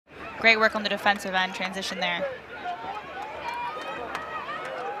Great work on the defensive end transition there.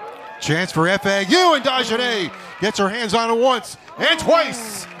 Chance for FAU, and Dagenais gets her hands on it once and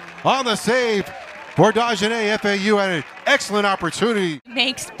twice on the save for Dagenais. FAU had an excellent opportunity.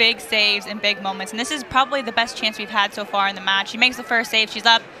 Makes big saves in big moments, and this is probably the best chance we've had so far in the match. She makes the first save, she's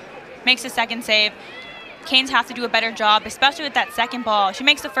up, makes the second save. Canes have to do a better job, especially with that second ball. She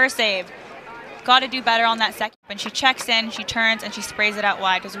makes the first save. Got to do better on that second. When she checks in, she turns, and she sprays it out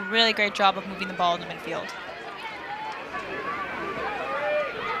wide. Does a really great job of moving the ball in the midfield.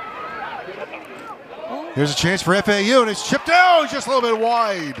 Here's a chance for FAU, and it's chipped out just a little bit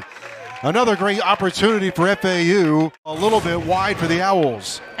wide. Another great opportunity for FAU, a little bit wide for the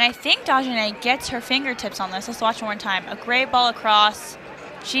Owls. And I think Dagenais gets her fingertips on this. Let's watch one more time. A great ball across.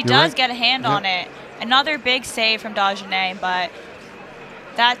 She does get a hand on it. Another big save from Dagenais, but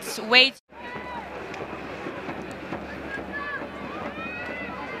that's way too.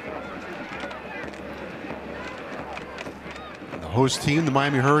 Host team, the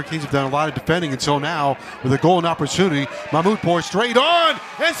Miami Hurricanes, have done a lot of defending until now with a golden opportunity. Mahmoudpour straight on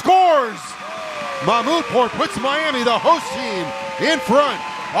and scores! Mahmoudpour puts Miami, the host team, in front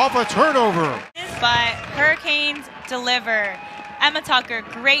off a turnover. But Hurricanes deliver. Emma Tucker,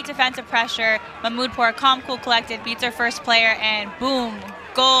 great defensive pressure. Mahmoudpour, calm, cool, collected, beats her first player, and boom,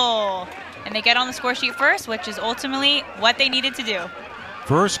 goal. And they get on the score sheet first, which is ultimately what they needed to do.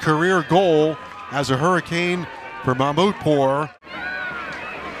 First career goal as a Hurricane for Mahmoudpour.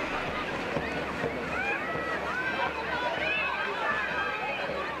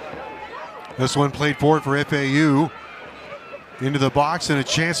 This one played forward for FAU. Into the box and a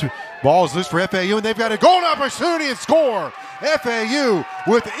chance. Ball is loose for FAU, and they've got a golden opportunity and score. FAU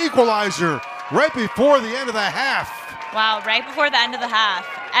with the equalizer right before the end of the half. Wow, right before the end of the half.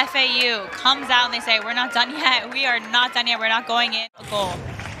 FAU comes out and they say, we're not done yet. We are not done yet. We're not going in. A goal.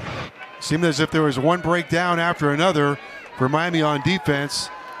 Seemed as if there was one breakdown after another for Miami on defense,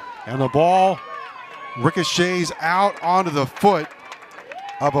 and the ball ricochets out onto the foot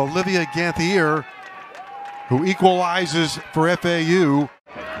of Olivia Ganthier, who equalizes for FAU.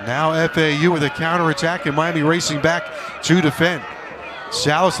 Now FAU with a counterattack, and Miami racing back to defend.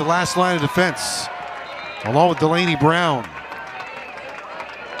 Salas, the last line of defense, along with Delaney Brown.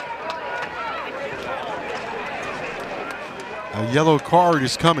 A yellow card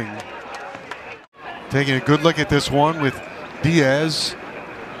is coming. Taking a good look at this one with Diaz.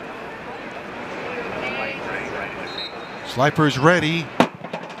 Schleifer's ready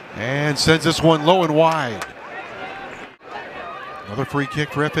and sends this one low and wide. Another free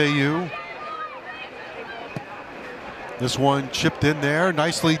kick for FAU. This one chipped in there,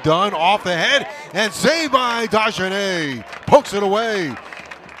 nicely done, off the head, and saved by Dagenais. Pokes it away.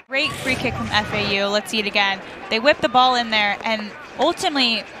 Great free kick from FAU. Let's see it again. They whip the ball in there, and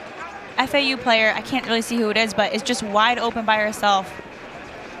ultimately, FAU player, I can't really see who it is, but is just wide open by herself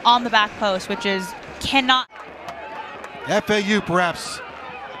on the back post, which is cannot. FAU perhaps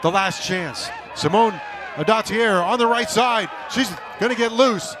the last chance. Simone Adatier on the right side. She's going to get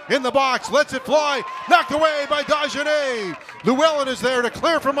loose in the box. Lets it fly. Knocked away by Dagenais. Llewellyn is there to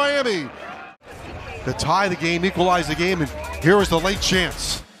clear from Miami. To tie the game, equalize the game, and here was the late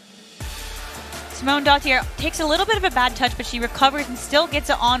chance. Simone Dautier takes a little bit of a bad touch, but she recovers and still gets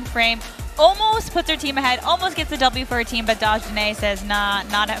it on frame. Almost puts her team ahead, almost gets the W for her team, but Dagenais says, nah,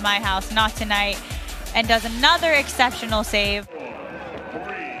 not at my house, not tonight, and does another exceptional save.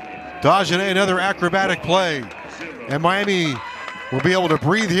 Dagenais, another acrobatic play. And Miami will be able to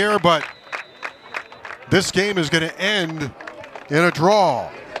breathe here, but this game is going to end in a draw.